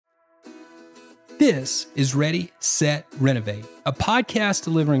This is Ready, Set, Renovate, a podcast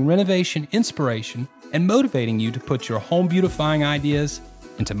delivering renovation inspiration and motivating you to put your home beautifying ideas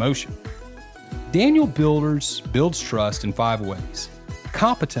into motion. Daniel Builders builds trust in 5 ways.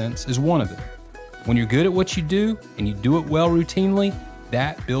 Competence is one of them. When you're good at what you do and you do it well routinely,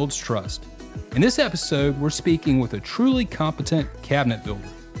 that builds trust. In this episode, we're speaking with a truly competent cabinet builder.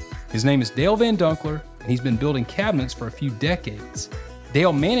 His name is Dale VanDonkelaar, and he's been building cabinets for a few decades.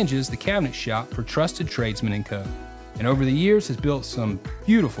 Dale manages the cabinet shop for Trusted Tradesmen & Co., and over the years has built some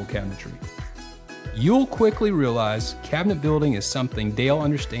beautiful cabinetry. You'll quickly realize cabinet building is something Dale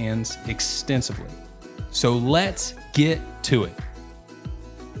understands extensively. So let's get to it.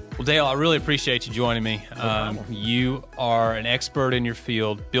 Well, Dale, I really appreciate you joining me. You are an expert in your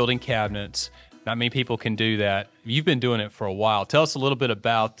field, building cabinets. Not many people can do that. You've been doing it for a while. Tell us a little bit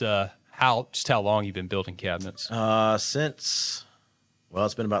about how long you've been building cabinets. Well,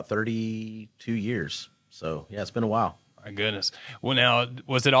 it's been about 32 years. So, yeah, it's been a while. My goodness. Well, now,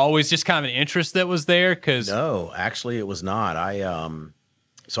 was it always just kind of an interest that was there? No, actually, it was not.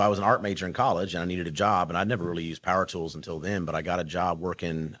 So I was an art major in college, and I needed a job, and I'd never really used power tools until then, but I got a job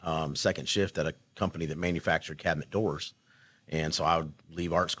working second shift at a company that manufactured cabinet doors. And so I would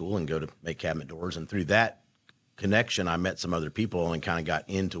leave art school and go to make cabinet doors, and through that connection, I met some other people and kind of got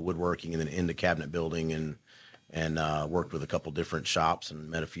into woodworking and then into cabinet building, and worked with a couple different shops and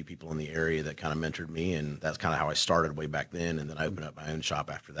met a few people in the area that kind of mentored me, and that's kind of how I started way back then. And then I opened up my own shop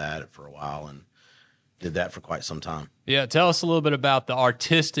after that for a while and did that for quite some time. Yeah, tell us a little bit about the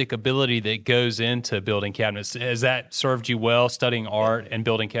artistic ability that goes into building cabinets. Has that served you well, studying art and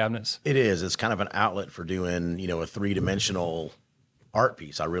building cabinets? It is. It's kind of an outlet for doing, a three-dimensional art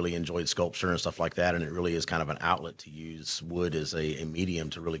piece. I really enjoyed sculpture and stuff like that, and it really is kind of an outlet to use wood as a medium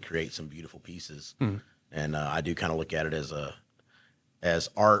to really create some beautiful pieces. And I do kind of look at it as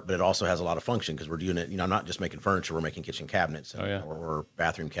art, but it also has a lot of function because we're doing it. I'm not just making furniture; we're making kitchen cabinets or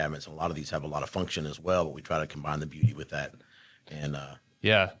bathroom cabinets, and a lot of these have a lot of function as well. But we try to combine the beauty with that. And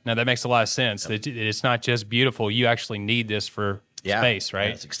yeah, now that makes a lot of sense. Yep. It's not just beautiful; you actually need this for space, right?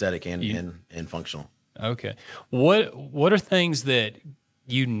 Yeah, it's aesthetic and functional. Okay, what are things that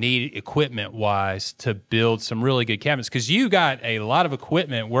you need equipment wise to build some really good cabinets? Because you got a lot of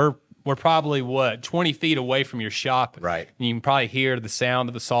equipment. We're probably, 20 feet away from your shop. Right. And you can probably hear the sound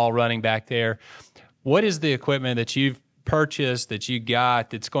of the saw running back there. What is the equipment that you've purchased, that you got,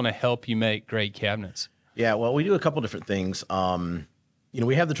 that's going to help you make great cabinets? Yeah, well, we do a couple different things.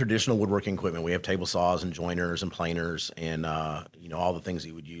 We have the traditional woodworking equipment. We have table saws and joiners and planers and, all the things that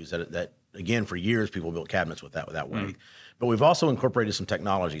you would use that again, for years, people built cabinets with that way. But we've also incorporated some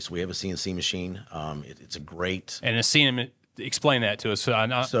technology. So we have a CNC machine. It's a great... And a CNC... Explain that to us.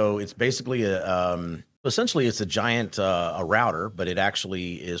 So it's basically essentially it's a giant a router, but it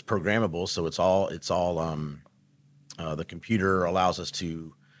actually is programmable. So it's all the computer allows us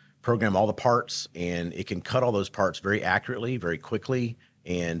to program all the parts, and it can cut all those parts very accurately, very quickly,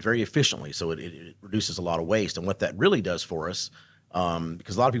 and very efficiently. So it reduces a lot of waste. And what that really does for us,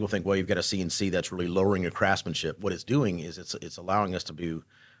 because a lot of people think, well, you've got a CNC that's really lowering your craftsmanship. What it's doing is it's allowing us to do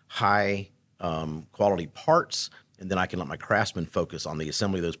high quality parts. And then I can let my craftsmen focus on the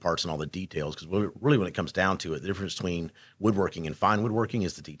assembly of those parts and all the details. Because really, when it comes down to it, the difference between woodworking and fine woodworking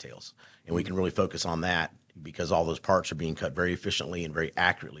is the details. And we can really focus on that because all those parts are being cut very efficiently and very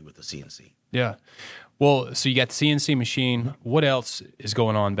accurately with the CNC. Yeah. Well, so you got the CNC machine. What else is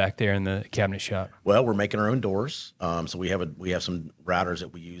going on back there in the cabinet shop? Well, we're making our own doors. So we have some routers that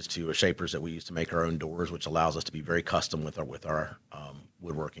we use shapers that we use to make our own doors, which allows us to be very custom with our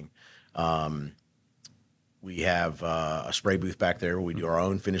woodworking. We have a spray booth back there where we do our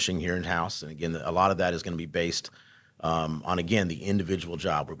own finishing here in-house. And again, a lot of that is going to be based on, again, the individual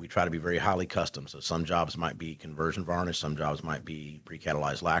job, where we try to be very highly custom. So some jobs might be conversion varnish, some jobs might be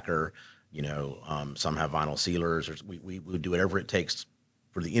pre-catalyzed lacquer, some have vinyl sealers. We do whatever it takes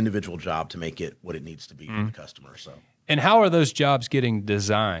for the individual job to make it what it needs to be for the customer. So. And how are those jobs getting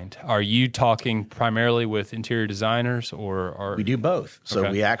designed? Are you talking primarily with interior designers, or we do both? So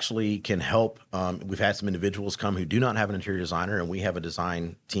okay. We actually can help. We've had some individuals come who do not have an interior designer, and we have a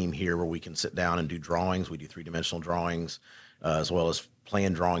design team here where we can sit down and do drawings. We do three-dimensional drawings, as well as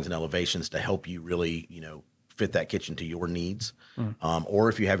plan drawings and elevations to help you really, fit that kitchen to your needs. Or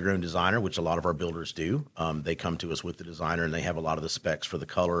if you have your own designer, which a lot of our builders do, they come to us with the designer, and they have a lot of the specs for the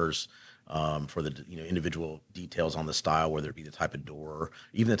colors, for the individual details on the style, whether it be the type of door,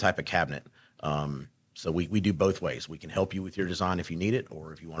 even the type of cabinet. So we do both ways. We can help you with your design if you need it,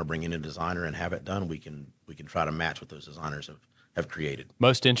 or if you want to bring in a designer and have it done, we can try to match what those designers have created.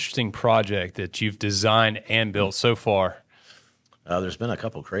 Most interesting project that you've designed and built so far? There's been a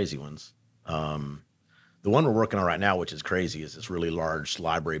couple crazy ones. The one we're working on right now, which is crazy, is this really large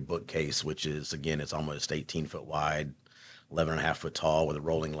library bookcase, which is, again, it's almost 18 foot wide, 11 and a half foot tall with a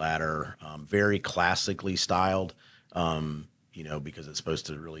rolling ladder, very classically styled, because it's supposed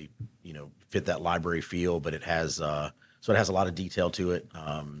to really, fit that library feel, but it has, so it has a lot of detail to it,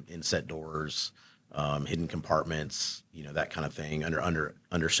 inset doors, hidden compartments, that kind of thing,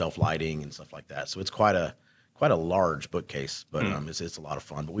 under shelf lighting and stuff like that. So it's quite a large bookcase, but it's a lot of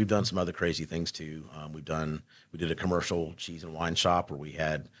fun. But we've done some other crazy things too. We did a commercial cheese and wine shop where we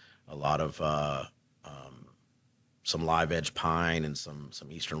had a lot of some live edge pine and some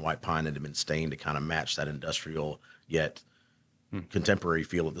eastern white pine that had been stained to kind of match that industrial yet contemporary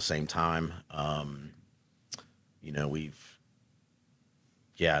feel at the same time. Of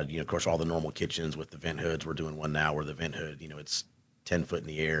course, all the normal kitchens with the vent hoods. We're doing one now where the vent hood, it's 10 foot in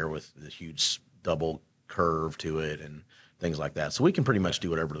the air with the huge double curve to it and things like that. So we can pretty much do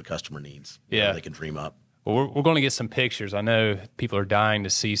whatever the customer needs. Yeah. They can dream up. Well, we're going to get some pictures. I know people are dying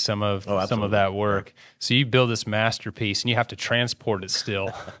to see some of that work. So you build this masterpiece and you have to transport it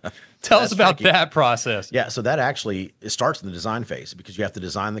still. Tell us about that process. Yeah, so that actually, it starts in the design phase because you have to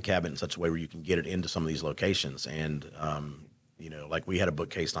design the cabinet in such a way where you can get it into some of these locations. And, like we had a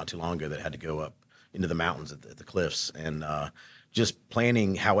bookcase not too long ago that had to go up into the mountains at the cliffs, and just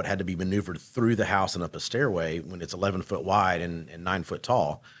planning how it had to be maneuvered through the house and up a stairway when it's 11 foot wide and 9 foot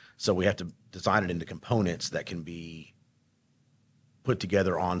tall. So we have to design it into components that can be put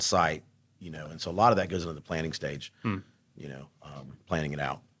together on site, and so a lot of that goes into the planning stage, planning it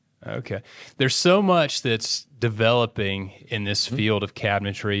out. Okay. There's so much that's developing in this field of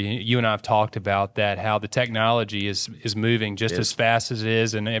cabinetry. You and I have talked about that, how the technology is moving just as fast as it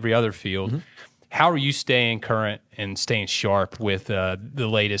is in every other field. How are you staying current and staying sharp with the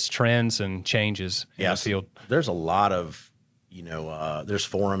latest trends and changes in the field? There's a lot of, there's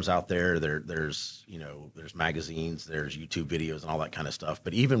forums out there. There's magazines, there's YouTube videos and all that kind of stuff.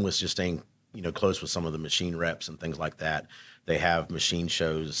 But even with just staying, close with some of the machine reps and things like that, they have machine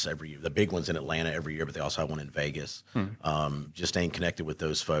shows every year. The big one's in Atlanta every year, but they also have one in Vegas. Just staying connected with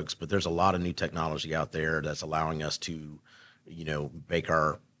those folks. But there's a lot of new technology out there that's allowing us to, make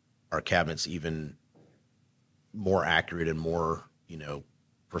our cabinets even more accurate and more,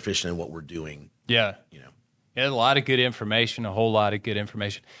 proficient in what we're doing. Yeah. Yeah, a lot of good information, a whole lot of good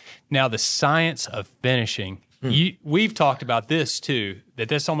information. Now, the science of finishing, we've talked about this too, that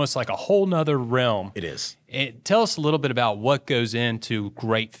that's almost like a whole nother realm. It is. Tell us a little bit about what goes into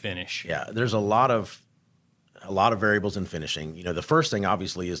great finish. Yeah, there's a lot of variables in finishing. The first thing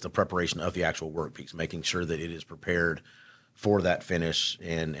obviously is the preparation of the actual workpiece, making sure that it is prepared for that finish,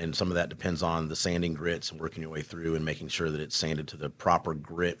 and some of that depends on the sanding grits and working your way through and making sure that it's sanded to the proper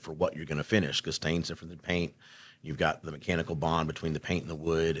grit for what you're going to finish, because stain's different than paint. You've got the mechanical bond between the paint and the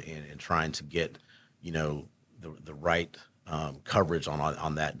wood, and trying to get the right coverage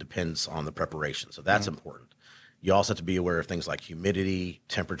on that depends on the preparation. So that's important. You also have to be aware of things like humidity,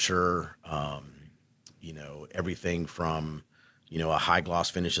 temperature, everything from a high gloss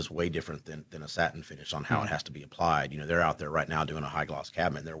finish is way different than a satin finish on how it has to be applied. They're out there right now doing a high gloss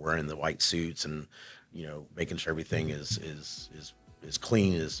cabinet. They're wearing the white suits and, making sure everything is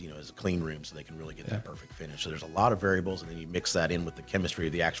clean as a clean room so they can really get that perfect finish. So there's a lot of variables, and then you mix that in with the chemistry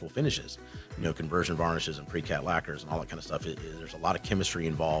of the actual finishes, conversion varnishes and pre-cat lacquers and all that kind of stuff. There's a lot of chemistry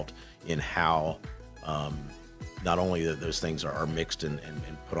involved in how, not only that those things are mixed and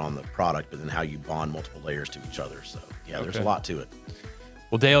put on the product, but then how you bond multiple layers to each other. So there's a lot to it.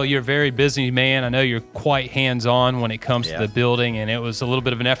 Well, Dale, you're a very busy man. I know you're quite hands-on when it comes to the building, and it was a little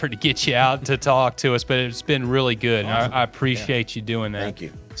bit of an effort to get you out to talk to us, but it's been really good. Awesome. And I appreciate you doing that. Thank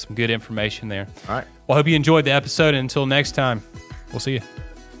you. Some good information there. All right. Well, I hope you enjoyed the episode, and until next time, we'll see you.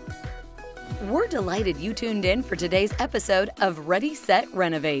 We're delighted you tuned in for today's episode of Ready, Set,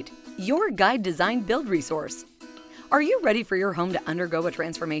 Renovate, your guide design build resource. Are you ready for your home to undergo a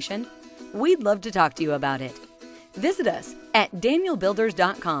transformation? We'd love to talk to you about it. Visit us at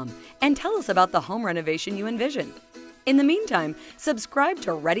danielbuilders.com and tell us about the home renovation you envision. In the meantime, subscribe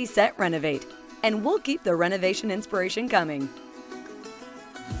to Ready, Set, Renovate, and we'll keep the renovation inspiration coming.